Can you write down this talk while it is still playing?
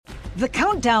The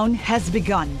countdown has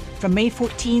begun. From May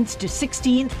 14th to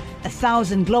 16th,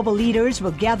 1,000 global leaders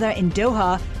will gather in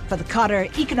Doha for the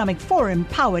Qatar Economic Forum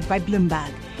powered by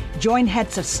Bloomberg. Join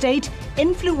heads of state,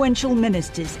 influential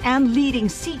ministers, and leading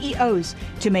CEOs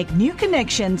to make new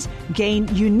connections,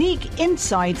 gain unique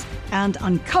insights, and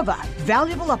uncover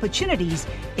valuable opportunities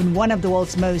in one of the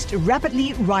world's most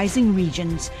rapidly rising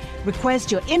regions.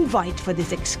 Request your invite for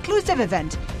this exclusive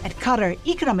event at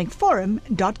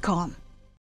QatarEconomicForum.com.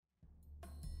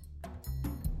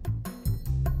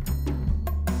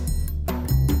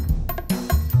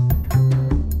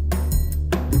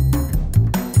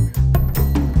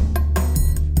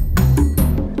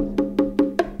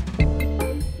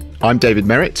 I'm David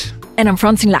Merritt. And I'm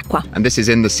Francine Lacqua. And this is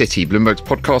In the City, Bloomberg's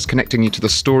podcast connecting you to the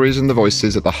stories and the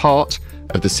voices at the heart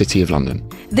of the City of London.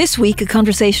 This week, a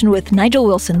conversation with Nigel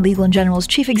Wilson, Legal & General's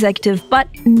chief executive, but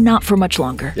not for much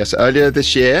longer. Yes, earlier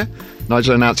this year,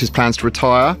 Nigel announced his plans to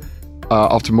retire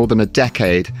after more than a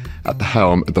decade at the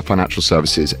helm of the financial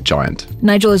services giant.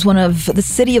 Nigel is one of the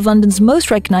City of London's most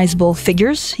recognisable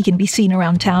figures. He can be seen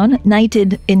around town,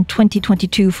 knighted in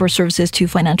 2022 for services to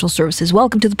financial services.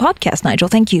 Welcome to the podcast, Nigel.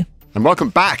 Thank you. And welcome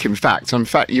back, in fact.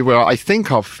 You were, I think,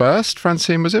 our first,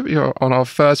 Francine, was it? You were on our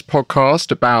first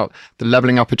podcast about the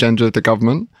levelling up agenda of the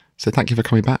government. So thank you for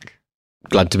coming back.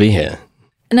 Glad to be here.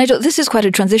 Nigel, this is quite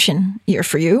a transition year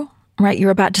for you, right?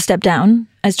 You're about to step down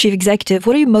as chief executive.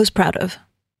 What are you most proud of?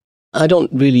 I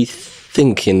don't really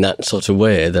think in that sort of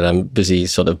way, that I'm busy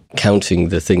sort of counting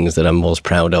the things that I'm most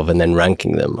proud of and then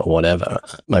ranking them or whatever.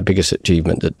 My biggest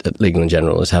achievement at Legal &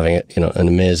 General is having an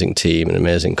amazing team, an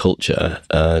amazing culture,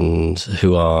 and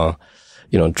who are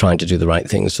trying to do the right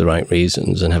things for the right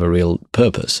reasons and have a real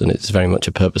purpose. And it's very much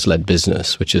a purpose-led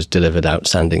business, which has delivered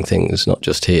outstanding things, not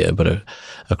just here, but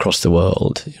across the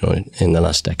world, in the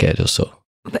last decade or so.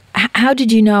 But how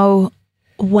did you know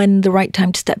when the right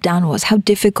time to step down was? How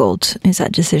difficult is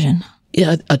that decision?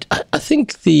 Yeah, I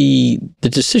think the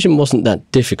decision wasn't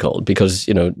that difficult because,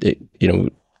 you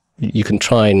can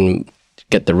try and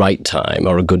get the right time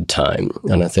or a good time.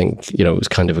 And I think, it was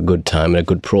kind of a good time and a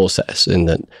good process in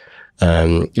that,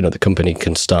 the company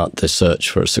can start the search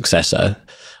for a successor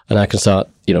and I can start,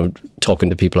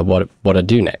 talking to people about what I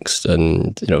do next.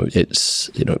 And,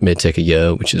 it may take a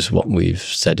year, which is what we've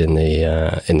said in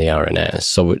the RNS.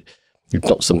 So it's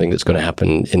not something that's going to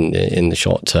happen in the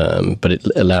short term, but it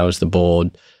allows the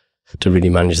board to really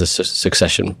manage the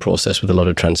succession process with a lot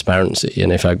of transparency.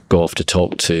 And if I go off to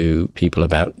talk to people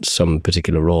about some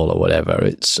particular role or whatever,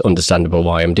 it's understandable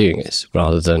why I'm doing this,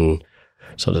 rather than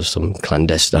sort of some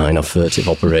clandestine or furtive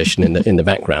operation in the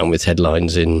background with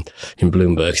headlines in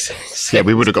Bloomberg. Yeah,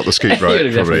 we would have got the scoop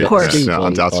right, probably. Of course. Yes,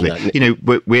 undoubtedly.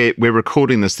 We're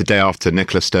recording this the day after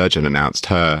Nicola Sturgeon announced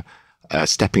her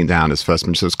stepping down as First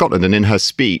Minister of Scotland. And in her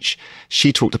speech,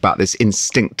 she talked about this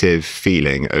instinctive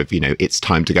feeling of, it's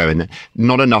time to go. And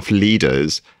not enough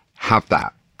leaders have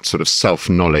that sort of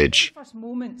self-knowledge. First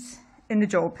moments in the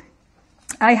job,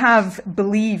 I have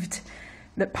believed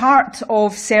that part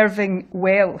of serving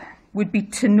well would be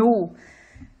to know,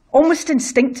 almost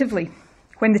instinctively,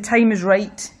 when the time is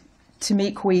right to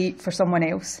make way for someone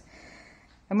else.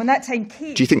 And when that time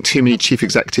came... Do you think too many chief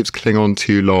executives cling on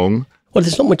too long? Well,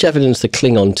 there's not much evidence to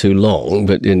cling on too long,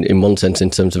 but in one sense, in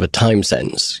terms of a time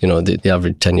sense, the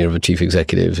average tenure of a chief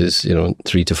executive is,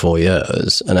 3 to 4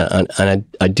 years. And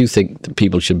I do think that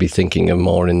people should be thinking of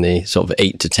more in the sort of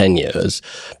 8 to 10 years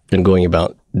and going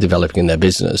about developing their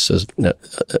business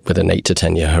with an 8 to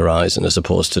 10 year horizon, as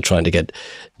opposed to trying to get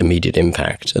immediate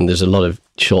impact. And there's a lot of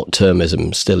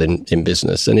short-termism still in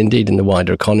business and indeed in the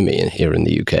wider economy here in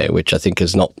the UK, which I think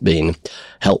has not been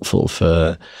helpful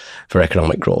for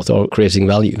economic growth or creating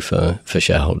value for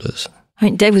shareholders. I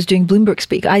mean, Dave was doing Bloomberg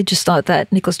speak. I just thought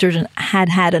that Nicola Sturgeon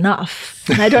had enough.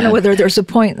 And I don't know whether there's a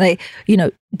point,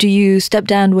 do you step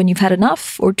down when you've had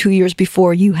enough or 2 years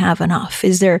before you have enough?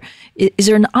 Is there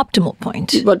an optimal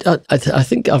point? But I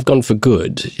think I've gone for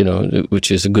good,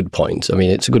 which is a good point. I mean,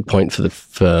 it's a good point for the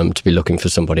firm to be looking for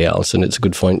somebody else. And it's a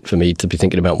good point for me to be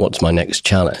thinking about what's my next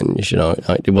challenge.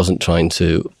 It wasn't trying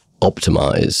to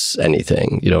optimize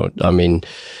anything.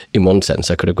 In one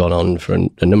sense, I could have gone on for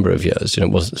a number of years.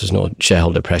 There's no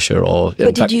shareholder pressure or.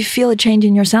 But did you feel a change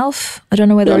in yourself? I don't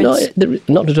know whether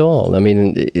not at all. I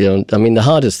mean, the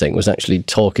hardest thing was actually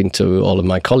talking to all of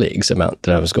my colleagues about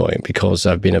that I was going, because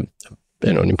I've been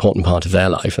an important part of their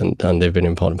life, and they've been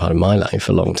an important part of my life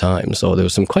for a long time. So there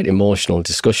was some quite emotional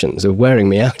discussions. They were wearing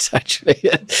me out, actually.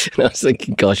 And I was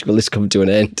thinking, gosh, well, let's come to an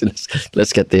end and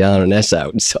let's get the R&S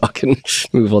out so I can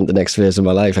move on to the next phase of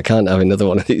my life. I can't have another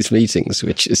one of these meetings,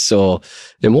 which is so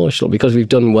emotional, because we've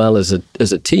done well as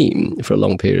a team for a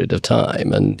long period of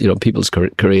time. And, people's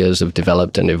careers have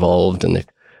developed and evolved, and they've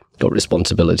got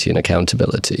responsibility and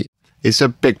accountability. It's a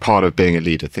big part of being a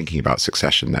leader, thinking about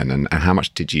succession then, and how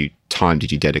much time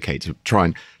did you dedicate to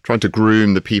trying to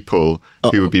groom the people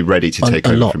who would be ready to take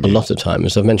over from you? A lot of time.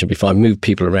 As I've mentioned before, I move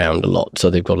people around a lot, so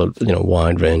they've got a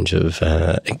wide range of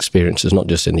experiences, not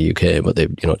just in the UK, but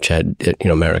they've chaired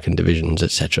American divisions,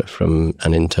 etc., from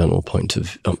an internal point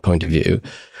of view.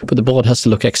 But the board has to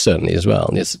look externally as well.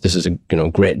 This is a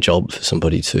great job for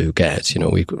somebody to get.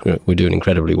 We're doing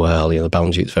incredibly well. The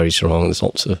balance sheet's very strong. There's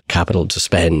lots of capital to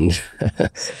spend,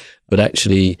 but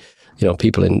actually,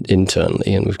 people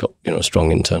internally, and we've got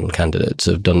strong internal candidates,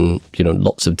 have done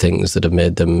lots of things that have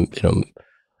made them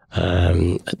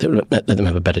let them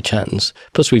have a better chance.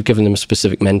 Plus, we've given them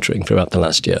specific mentoring throughout the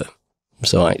last year.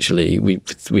 So actually, we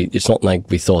it's not like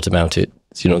we thought about it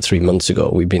 3 months ago.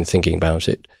 We've been thinking about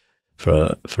it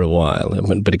for a while.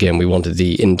 But again, we wanted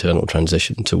the internal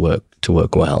transition to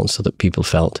work well, so that people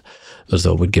felt as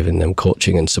though we'd given them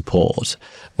coaching and support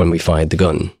when we fired the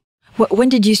gun. When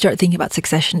did you start thinking about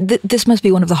succession? This must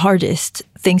be one of the hardest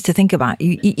things to think about.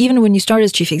 Even when you start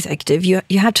as chief executive,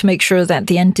 you have to make sure that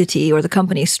the entity or the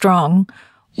company is strong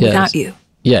without you.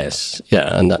 Yes,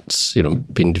 yeah, and that's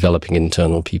been developing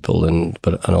internal people and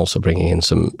also bringing in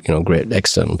some great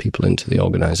external people into the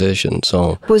organisation.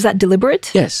 So was that deliberate?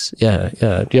 Yes, yeah.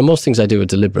 Most things I do are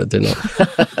deliberate. They're not.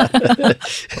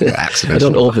 I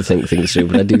don't overthink things through,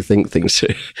 but I do think things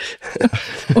through.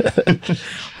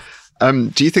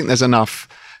 Do you think there's enough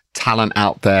talent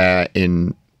out there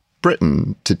in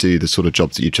Britain to do the sort of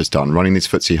jobs that you've just done, running these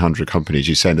FTSE 100 companies?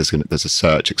 You say there's a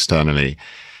search externally.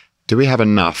 Do we have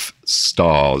enough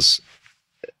stars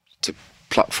to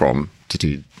pluck from to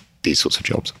do these sorts of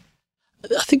jobs?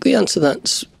 I think the answer to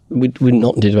that's we've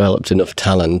not developed enough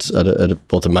talent at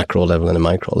both a macro level and a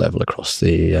micro level across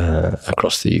the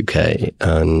UK,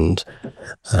 and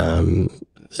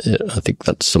I think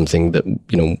that's something that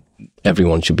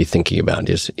everyone should be thinking about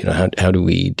is, how do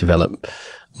we develop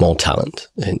more talent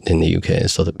in the UK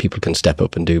so that people can step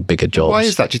up and do bigger jobs? Why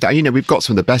is that? We've got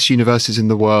some of the best universities in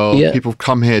the world. Yeah. People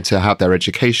come here to have their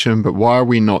education, but why are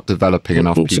we not developing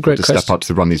enough people to step up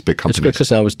to run these big companies? It's a great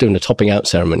question. I was doing a topping out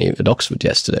ceremony at Oxford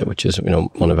yesterday, which is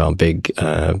one of our big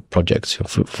projects,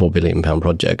 £4 billion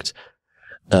project.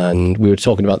 And we were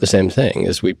talking about the same thing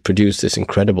as we produce this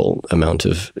incredible amount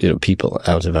of people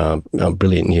out of our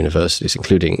brilliant universities,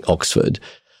 including Oxford.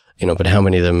 But how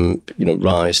many of them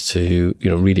rise to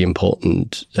really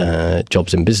important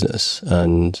jobs in business?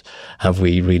 And have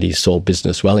we really sold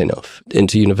business well enough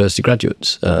into university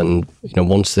graduates? And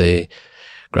once they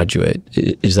graduate,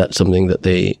 is that something that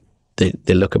they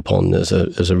look upon as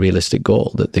a realistic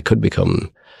goal, that they could become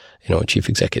a chief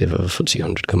executive of a FTSE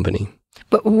 100 company?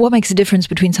 But what makes a difference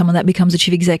between someone that becomes a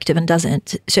chief executive and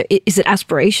doesn't? So is it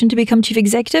aspiration to become chief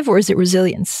executive, or is it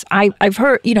resilience? I've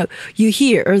heard, you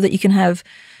hear that you can have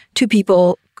two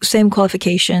people, same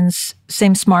qualifications,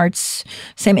 same smarts,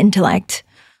 same intellect,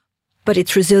 but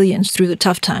it's resilience through the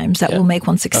tough times that will make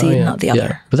one succeed, not the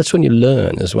other. But that's when you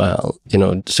learn as well.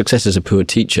 Success is a poor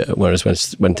teacher,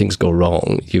 whereas when things go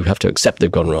wrong, you have to accept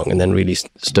they've gone wrong and then really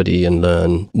study and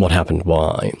learn what happened,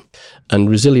 why. And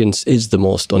resilience is the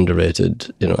most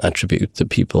underrated, attribute that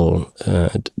people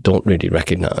don't really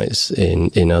recognise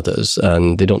in others,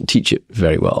 and they don't teach it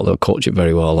very well, or coach it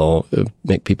very well, or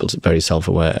make people very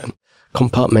self-aware.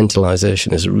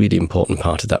 Compartmentalisation is a really important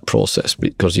part of that process,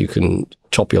 because you can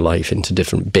chop your life into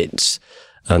different bits,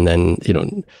 and then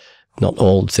not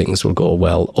all things will go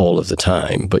well all of the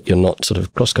time, but you're not sort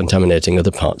of cross-contaminating other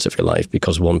parts of your life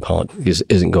because one part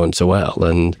isn't going so well,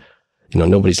 and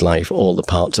nobody's life, all the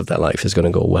parts of their life is going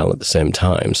to go well at the same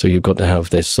time. So you've got to have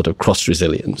this sort of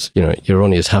cross-resilience. You're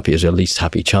only as happy as your least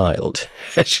happy child.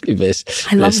 Actually,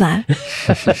 I love that.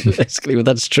 Basically, well,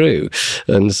 that's true.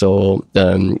 And so,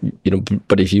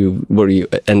 but if you worry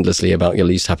endlessly about your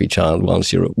least happy child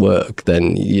whilst you're at work,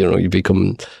 then, you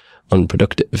become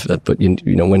unproductive. But,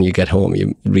 when you get home,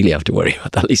 you really have to worry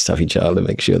about that least happy child and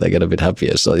make sure they get a bit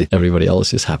happier so everybody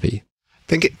else is happy.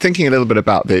 Thinking a little bit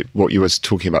about what you were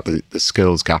talking about, the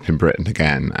skills gap in Britain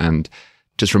again, and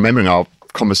just remembering our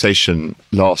conversation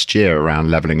last year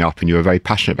around levelling up, and you were very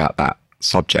passionate about that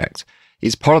subject.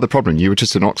 It's part of the problem. You were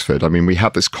just in Oxford. We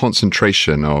have this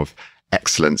concentration of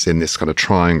excellence in this kind of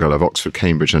triangle of Oxford,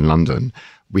 Cambridge and London.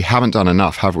 we haven't done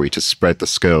enough, have we, to spread the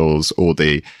skills or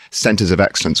the centres of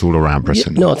excellence all around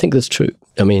Britain? Yeah, no, I think that's true.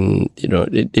 I mean,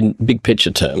 in big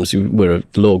picture terms, we're a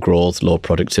low growth, low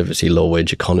productivity, low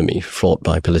wage economy fraught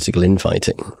by political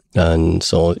infighting. And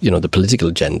so, the political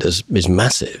agenda is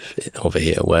massive over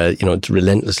here, where, it's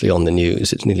relentlessly on the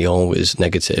news. It's nearly always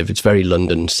negative. It's very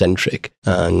London centric.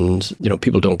 And,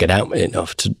 people don't get out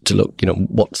enough to look,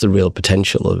 what's the real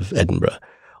potential of Edinburgh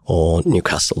or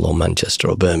Newcastle or Manchester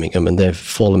or Birmingham, and they've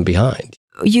fallen behind.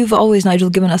 You've always, Nigel,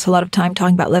 given us a lot of time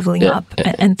talking about levelling up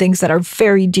and things that are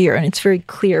very dear, and it's very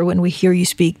clear when we hear you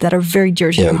speak, that are very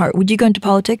dear to your heart. Would you go into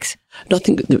politics? No, I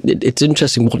think it's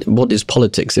interesting. What is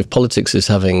politics? If politics is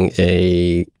having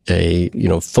a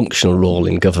functional role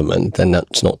in government, then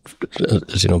that's not,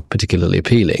 as particularly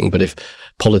appealing. But if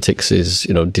politics is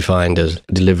defined as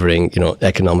delivering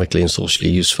economically and socially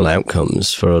useful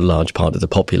outcomes for a large part of the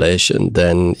population,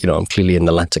 then I'm clearly in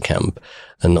the latter camp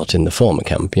and not in the former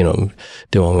camp.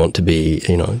 Do I want to be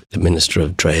the Minister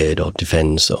of Trade or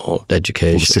Defence or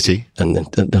Education? Or the city? And then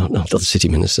not the city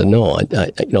minister. No, I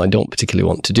don't particularly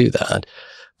want to do that.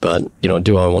 But,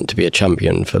 do I want to be a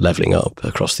champion for levelling up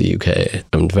across the UK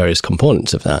and various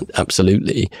components of that?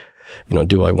 Absolutely.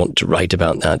 Do I want to write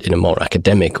about that in a more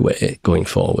academic way going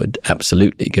forward?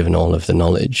 Absolutely, given all of the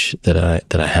knowledge that I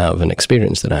have and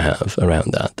experience that I have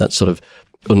around that. That's sort of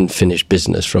unfinished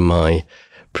business from my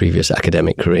previous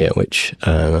academic career, which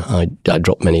I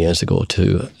dropped many years ago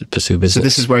to pursue business. So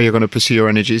this is where you're going to pursue your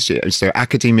energies? So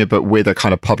academia, but with a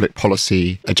kind of public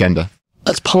policy agenda?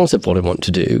 That's part of what I want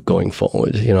to do going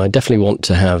forward. I definitely want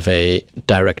to have a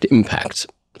direct impact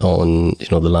on,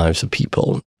 the lives of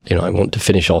people. I want to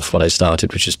finish off what I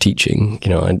started, which is teaching.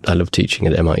 I love teaching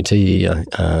at MIT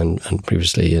and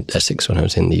previously at Essex when I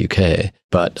was in the UK.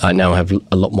 But I now have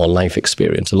a lot more life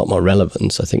experience, a lot more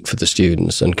relevance, I think, for the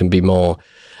students, and can be more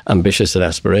ambitious and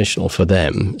aspirational for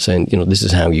them, saying, this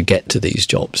is how you get to these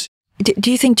jobs.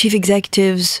 Do you think chief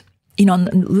executives, on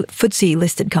FTSE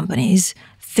listed companies,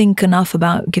 think enough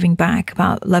about giving back,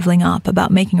 about levelling up, about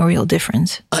making a real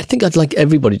difference? I think I'd like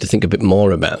everybody to think a bit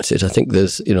more about it. I think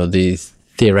there's, the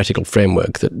theoretical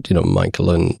framework that,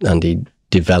 Michael and Andy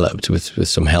developed with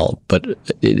some help, but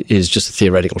it is just a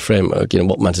theoretical framework.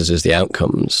 What matters is the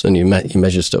outcomes, and you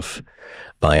measure stuff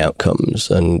by outcomes,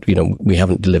 and, we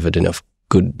haven't delivered enough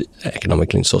good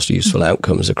economically and socially useful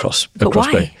outcomes across. But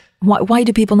why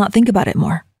do people not think about it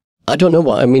more? I don't know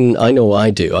why. I mean, I know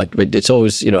I do. It's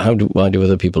always, why do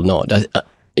other people not? Part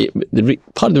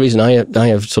of the reason I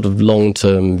have sort of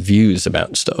long-term views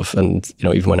about stuff, and,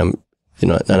 even when I'm,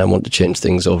 and I want to change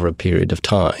things over a period of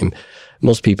time.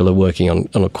 Most people are working on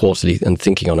a quarterly and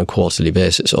thinking on a quarterly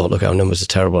basis. Oh, look, our numbers are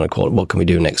terrible on a quarter. What can we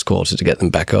do next quarter to get them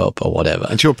back up or whatever?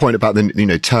 And to your point about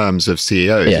the terms of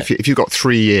CEOs, if you've got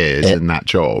 3 years in that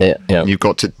job, and you've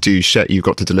got to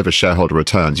deliver shareholder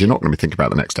returns, you're not going to be thinking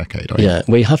about the next decade, are you? Yeah,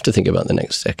 we have to think about the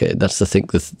next decade. That's the thing,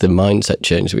 the mindset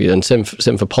change. And same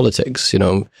for politics.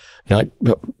 I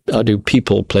do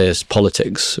people place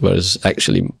politics, whereas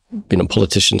actually,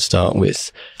 politicians start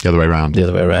with the other way around,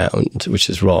 which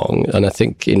is wrong. And I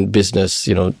think in business,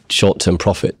 short-term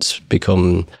profits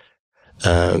become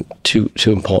too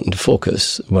important to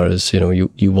focus. Whereas,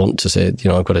 you want to say,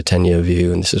 I've got a 10-year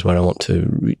view, and this is where I want to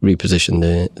reposition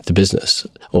the business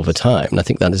over time. And I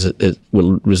think that it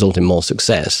will result in more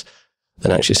success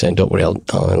than actually saying, don't worry,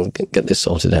 I'll get this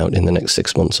sorted out in the next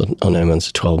 6 months or 9 months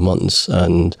or 12 months.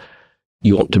 And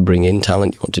you want to bring in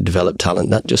talent, you want to develop talent,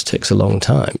 that just takes a long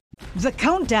time. The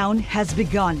countdown has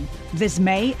begun. This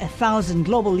May, 1,000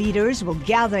 global leaders will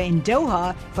gather in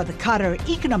Doha for the Qatar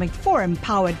Economic Forum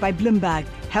powered by Bloomberg,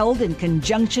 held in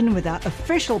conjunction with our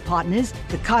official partners,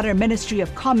 the Qatar Ministry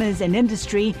of Commerce and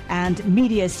Industry and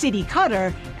Media City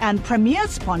Qatar, and premier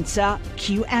sponsor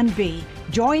Q&B.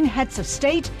 Join heads of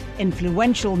state,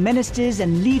 influential ministers,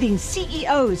 and leading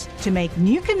CEOs to make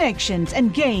new connections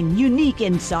and gain unique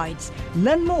insights.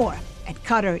 Learn more at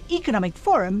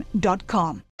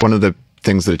QatarEconomicForum.com. One of the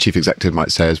things that a chief executive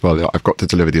might say as well, I've got to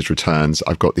deliver these returns,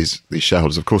 I've got these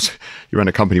shareholders. Of course, you run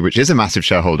a company which is a massive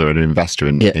shareholder and an investor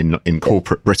in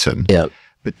corporate Britain. Yeah.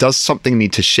 But does something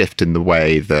need to shift in the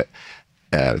way that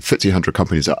FTSE 100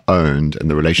 companies are owned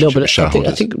and the relationship with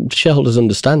shareholders? I think shareholders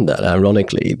understand that,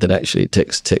 ironically, that actually it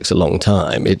takes a long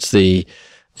time. It's the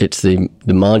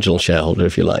marginal shareholder,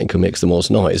 if you like, who makes the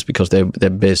most noise, because they're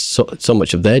based so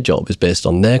much of their job is based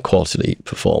on their quarterly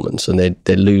performance, and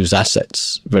they lose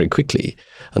assets very quickly,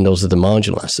 and those are the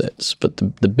marginal assets. But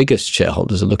the biggest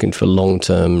shareholders are looking for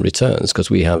long-term returns, because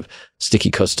we have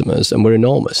sticky customers, and we're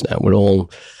enormous now. We're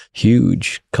all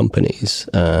huge companies,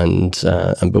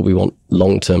 but we want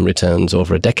long-term returns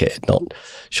over a decade, not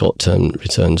short-term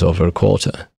returns over a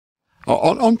quarter.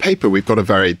 On paper, we've got a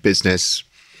very business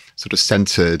sort of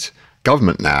centered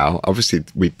government now. Obviously,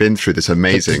 we've been through this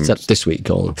amazing... That's this week,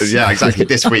 Colin. Yeah, exactly.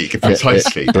 This week,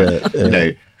 precisely. But, you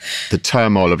know, the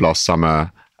turmoil of last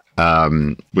summer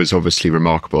was obviously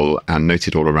remarkable and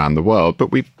noted all around the world.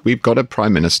 But we've got a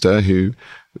prime minister who,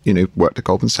 you know, worked at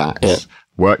Goldman Sachs,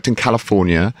 worked in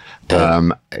California,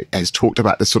 has talked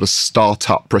about this sort of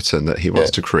startup Britain that he wants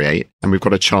to create. And we've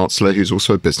got a chancellor who's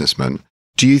also a businessman.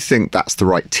 Do you think that's the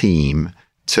right team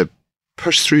to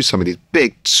push through some of these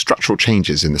big structural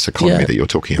changes in this economy that you're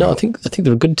talking about? No, I think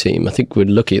they're a good team. I think we're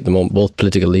lucky at the moment. Both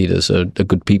political leaders are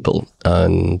good people,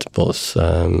 and both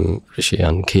Rishi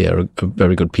and Keir are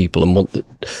very good people and want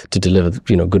to deliver,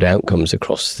 you know, good outcomes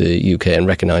across the UK and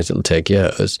recognise it'll take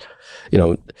years. You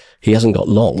know, he hasn't got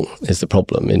long is the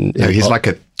problem. He's like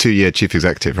a 2-year chief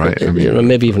executive, right? I mean,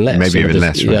 maybe even less. Maybe even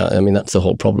less, right? Yeah, I mean, that's the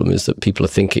whole problem, is that people are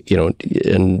thinking, you know,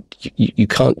 and you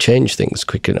can't change things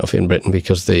quick enough in Britain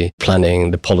because the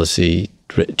planning, the policy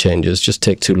changes just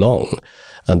take too long.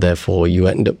 And therefore you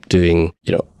end up doing,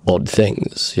 you know, odd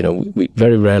things. You know, we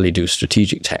very rarely do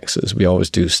strategic taxes. We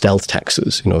always do stealth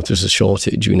taxes. You know, if there's a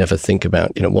shortage, we never think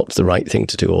about, you know, what's the right thing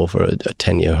to do over a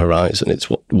 10-year horizon. It's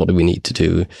what do we need to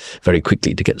do very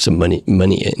quickly to get some money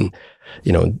in.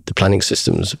 You know, the planning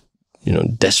systems, you know,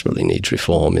 desperately needs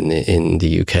reform in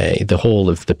the UK. The whole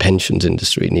of the pensions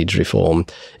industry needs reform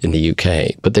in the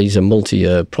UK. But these are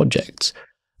multi-year projects.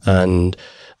 And,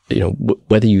 you know,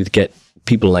 whether you get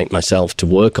people like myself to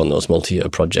work on those multi-year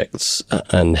projects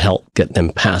and help get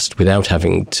them passed without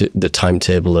having the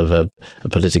timetable of a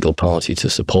political party to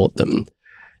support them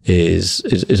is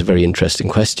a very interesting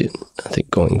question, I think,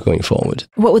 going forward.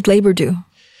 What would Labour do?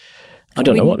 I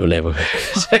don't know what Labour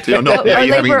You're not, are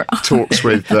you having talks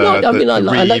with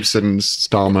Reeves and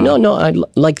Starmer? No, I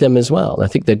like them as well. I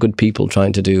think they're good people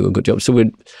trying to do a good job. So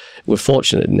we're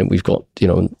fortunate in that we've got, you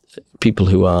know, people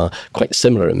who are quite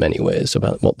similar in many ways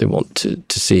about what they want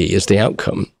to see as the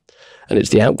outcome. And it's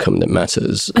the outcome that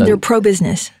matters. And they're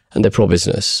pro-business. And they're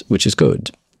pro-business, which is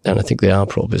good. And I think they are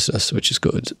pro-business, which is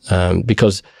good.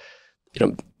 Because, you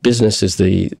know, business is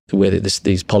the way that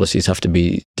these policies have to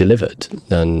be delivered.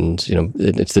 And, you know,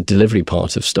 it's the delivery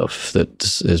part of stuff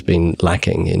that has been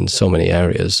lacking in so many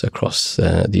areas across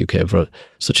the UK for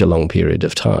such a long period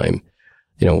of time.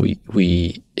 You know,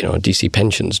 we you know, DC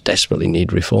pensions desperately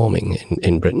need reforming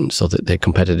in Britain so that they're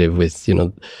competitive with, you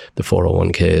know, the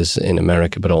 401ks in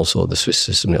America, but also the Swiss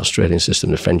system, the Australian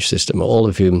system, the French system, all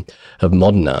of whom have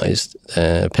modernised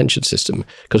pension system,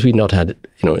 because we've not had,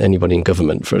 you know, anybody in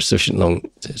government for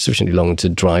sufficiently long to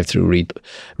drive through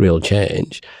real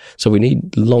change. So we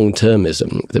need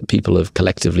long-termism that people have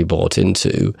collectively bought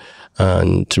into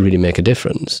and to really make a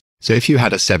difference. So if you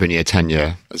had a 7-year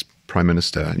tenure as Prime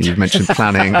Minister, and you've mentioned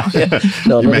planning,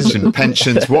 you mentioned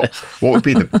pensions, what would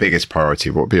be the biggest priority?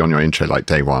 What would be on your intro, like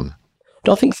day one?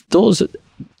 I think those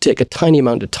take a tiny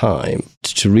amount of time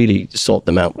to really sort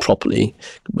them out properly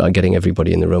by getting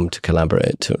everybody in the room to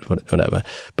collaborate, or whatever.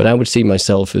 But I would see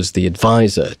myself as the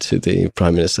advisor to the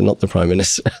Prime Minister, not the Prime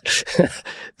Minister.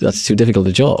 That's too difficult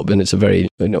a job, and it's a very,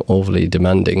 you know, overly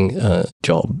demanding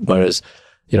job. Whereas,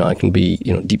 you know, I can be,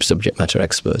 you know, deep subject matter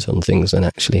expert on things and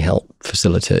actually help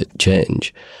facilitate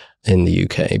change in the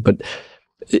UK. But,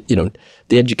 you know,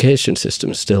 the education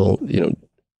system still, you know,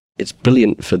 it's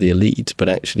brilliant for the elite, but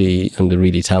actually, and they're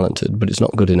really talented, but it's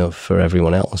not good enough for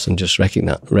everyone else. And just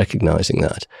recognizing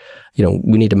that, you know,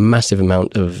 we need a massive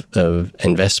amount of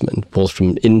investment, both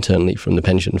from internally from the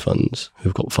pension funds,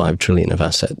 who've got 5 trillion of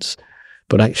assets,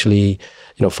 but actually,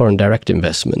 you know, foreign direct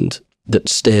investment that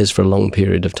stays for a long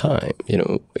period of time.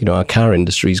 You know, our car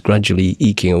industry is gradually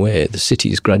eking away. The city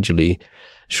is gradually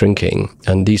shrinking,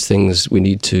 and these things we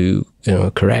need to, you know,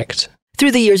 correct.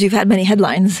 Through the years, you've had many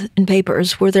headlines in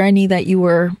papers. Were there any that you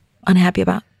were unhappy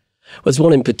about? Well, there's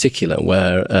one in particular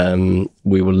where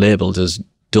we were labelled as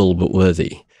dull but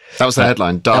worthy. That was the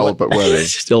headline, dull but worthy.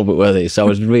 Dull but worthy. So I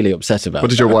was really upset about that. What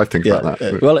did your wife think about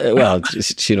that? Well,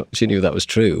 she knew that was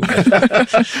true.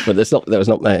 But that was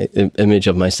not my image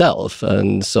of myself.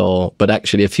 And so, but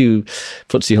actually a few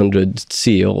FTSE 100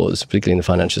 CEOs, particularly in the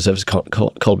financial services,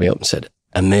 called me up and said,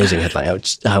 amazing headline.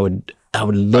 I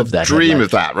would love that. Dream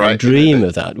of that, right? Dream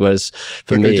of that. Whereas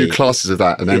for me, do classes of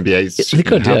that and MBAs. They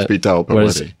could have to be dull, but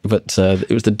worthy. But it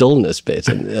was the dullness bit,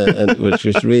 and which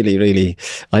was really, really.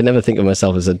 I never think of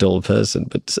myself as a dull person,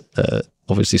 but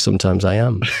obviously sometimes I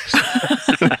am.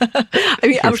 I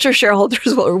mean, I'm sure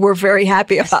shareholders were very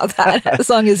happy about that, as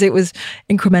long as it was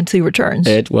incrementally returns.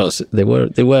 It was. They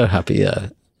were happy. Yeah.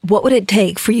 What would it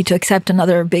take for you to accept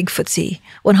another big FTSE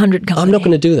 100 company? I'm not going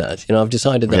to do that. You know, I've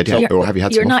decided that. Or have you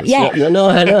had you're some not offers? yet. No,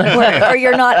 I know. or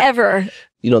you're not ever.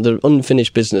 the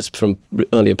unfinished business from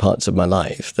earlier parts of my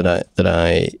life that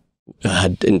I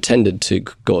had intended to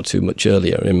go to much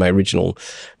earlier. In my original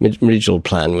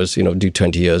plan was, do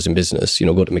 20 years in business,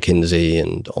 go to McKinsey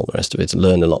and all the rest of it,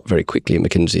 learn a lot very quickly at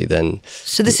McKinsey. Then,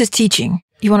 so this is teaching.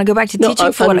 You want to go back to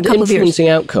teaching for a couple of years? Influencing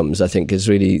outcomes, I think, is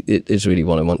really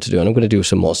what I want to do. And I'm going to do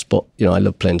some more sport. I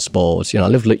love playing sports. I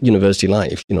lived university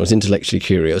life. I was intellectually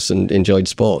curious and enjoyed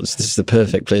sports. This is the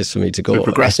perfect place for me to go. So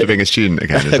regress to being a student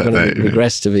again. Is I'm going to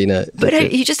regress to being a...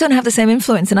 But you just don't have the same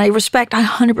influence. And I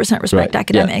 100% respect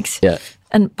academics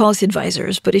and policy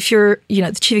advisors. But if you're,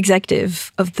 the chief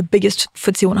executive of the biggest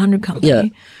FTSE 100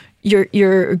 company,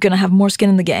 you're going to have more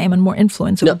skin in the game and more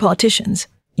influence over politicians.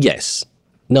 Yes.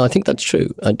 No, I think that's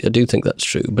true. I do think that's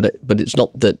true. But it's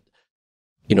not that,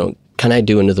 can I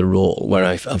do another role where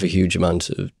I have a huge amount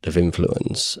of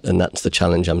influence? And that's the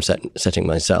challenge I'm setting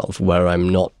myself, where I'm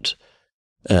not,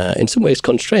 in some ways,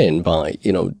 constrained by,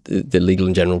 the legal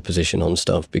and general position on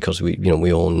stuff because we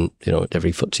own,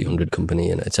 every FTSE 100 company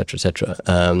and et cetera,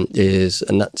 and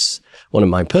that's one of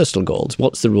my personal goals.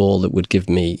 What's the role that would give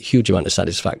me a huge amount of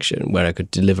satisfaction where I could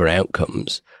deliver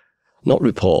outcomes? Not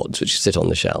reports which sit on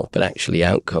the shelf, but actually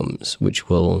outcomes which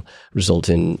will result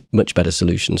in much better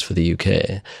solutions for the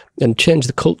UK and change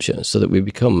the culture so that we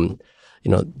become,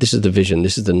 this is the vision,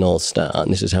 this is the North Star,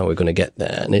 and this is how we're going to get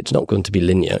there. And it's not going to be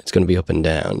linear, it's going to be up and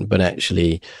down, but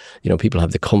actually, people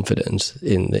have the confidence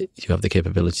in that you have the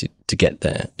capability to get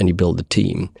there and you build the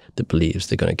team that believes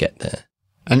they're going to get there.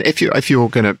 And if you're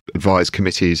going to advise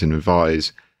committees and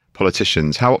advise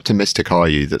politicians, how optimistic are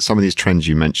you that some of these trends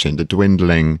you mentioned, a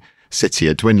dwindling city,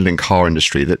 a dwindling car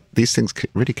industry, that these things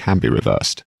really can be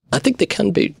reversed? I think they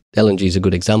can be. LNG is a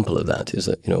good example of that. Is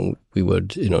that we were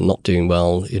not doing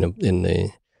well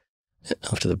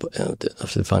after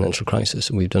the financial crisis,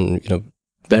 and we've done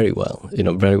very well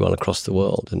across the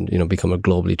world, and become a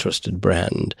globally trusted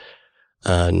brand,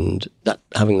 and that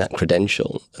having that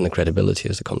credential and the credibility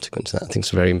as a consequence of that, I think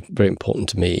is very, very important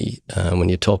to me when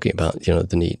you're talking about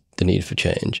the need for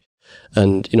change.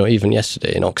 And, even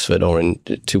yesterday in Oxford or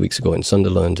 2 weeks ago in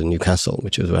Sunderland and Newcastle,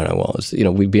 which was where I was,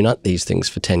 we've been at these things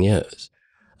for 10 years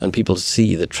and people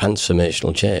see the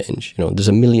transformational change. There's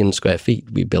 1 million square feet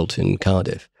we built in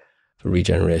Cardiff for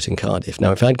regenerating Cardiff.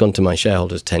 Now, if I'd gone to my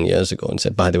shareholders 10 years ago and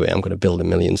said, by the way, I'm going to build 1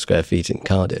 million square feet in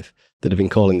Cardiff, they'd have been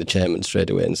calling the chairman straight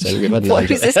away and saying, we've had what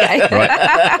is this guy?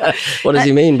 Right. What does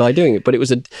he mean by doing it? But it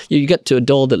was you get to a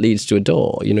door that leads to a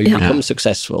door. You become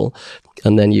successful,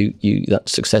 and then you that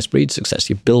success breeds success.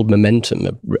 You build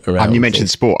momentum around. And you mentioned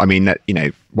sport. I mean,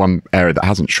 one area that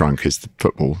hasn't shrunk is the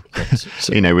football.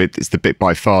 So, it's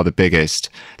by far the biggest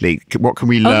league. What can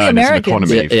we learn as an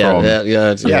economy from?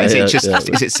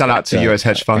 Is it sell out to US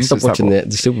hedge funds? I stopped watching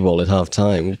the Super Bowl at half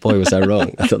time. Boy, was I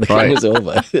wrong. I thought the game was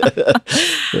over.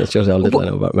 That shows how little I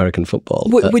know about American football.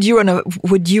 Would you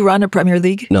run a Premier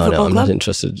League? No, football I'm club? not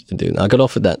interested in doing that. I got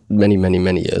offered that many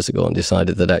years ago and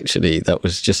decided that actually that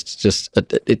was just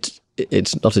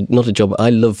it's not a job. I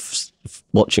love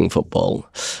watching football,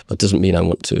 but it doesn't mean I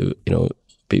want to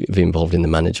be involved in the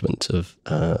management of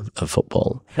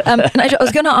football. Nigel, I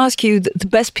was going to ask you the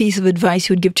best piece of advice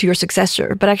you would give to your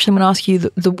successor, but actually I'm going to ask you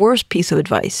the worst piece of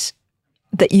advice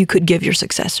that you could give your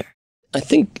successor. I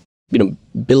think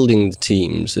building the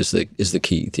teams is the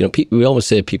key. We always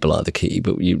say people are the key,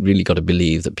 but you really got to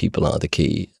believe that people are the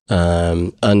key,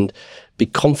 and be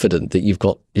confident that you've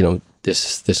got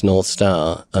this North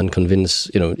Star, and convince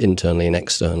internally and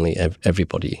externally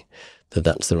everybody that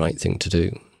that's the right thing to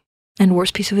do. And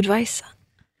worst piece of advice?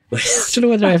 I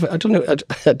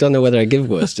don't know whether I give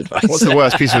worst advice. What's the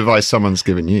worst piece of advice someone's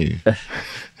given you?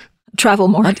 Travel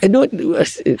more.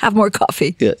 Have more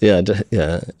coffee. Yeah.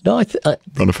 No,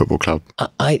 run a football club.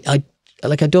 I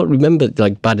don't remember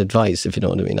bad advice, if you know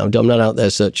what I mean. I'm not out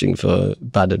there searching for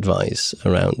bad advice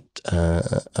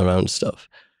around stuff.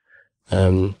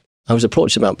 I was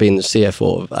approached about being the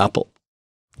CFO of Apple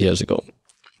years ago,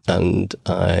 and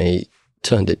I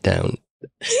turned it down.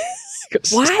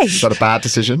 Why? Is that a bad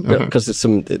decision? Because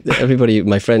everybody,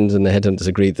 my friends and the headhunters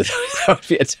agreed that that would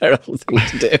be a terrible thing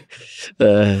to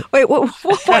do. Wait, what?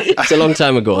 It's a long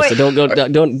time ago, so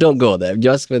don't go there.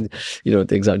 Just with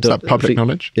the exact. Is that public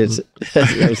knowledge? It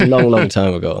was a long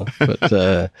time ago,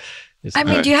 but.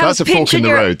 Do you have a pinch in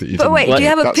the road that you? But wait, do you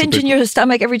have a pinch in your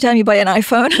stomach every time you buy an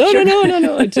iPhone?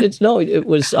 No. It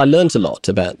was. I learned a lot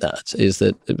about that. Is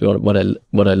that what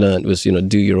I learned was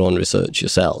do your own research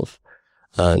yourself.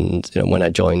 And when I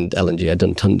joined LNG, I'd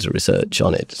done tons of research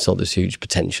on it, saw this huge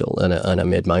potential, and I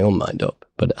made my own mind up.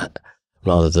 But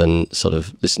rather than sort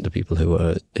of listen to people who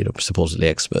were supposedly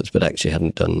experts, but actually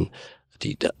hadn't done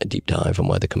a deep dive on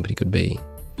where the company could be.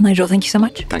 Nigel, thank you so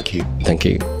much. Thank you. Thank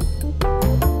you.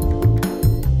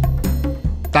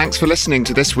 Thanks for listening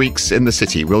to this week's In the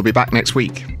City. We'll be back next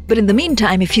week. But in the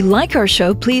meantime, if you like our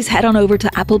show, please head on over to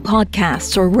Apple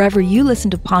Podcasts or wherever you listen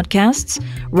to podcasts,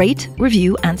 rate,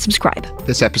 review, and subscribe.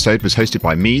 This episode was hosted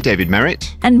by me, David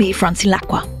Merritt. And me, Francine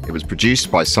Lacqua. It was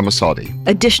produced by Summer Sadi.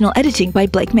 Additional editing by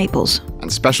Blake Maples.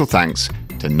 And special thanks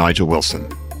to Nigel Wilson.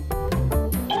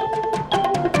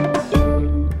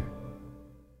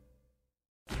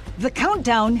 The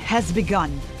countdown has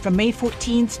begun. From May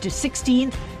 14th to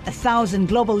 16th, 1,000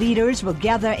 global leaders will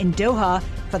gather in Doha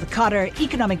for the Qatar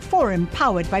Economic Forum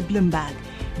powered by Bloomberg.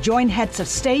 Join heads of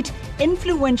state,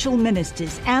 influential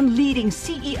ministers, and leading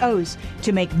CEOs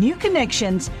to make new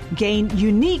connections, gain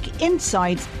unique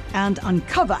insights, and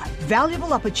uncover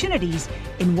valuable opportunities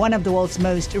in one of the world's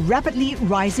most rapidly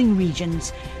rising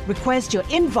regions. Request your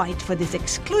invite for this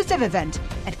exclusive event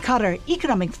at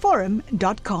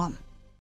QatarEconomicForum.com.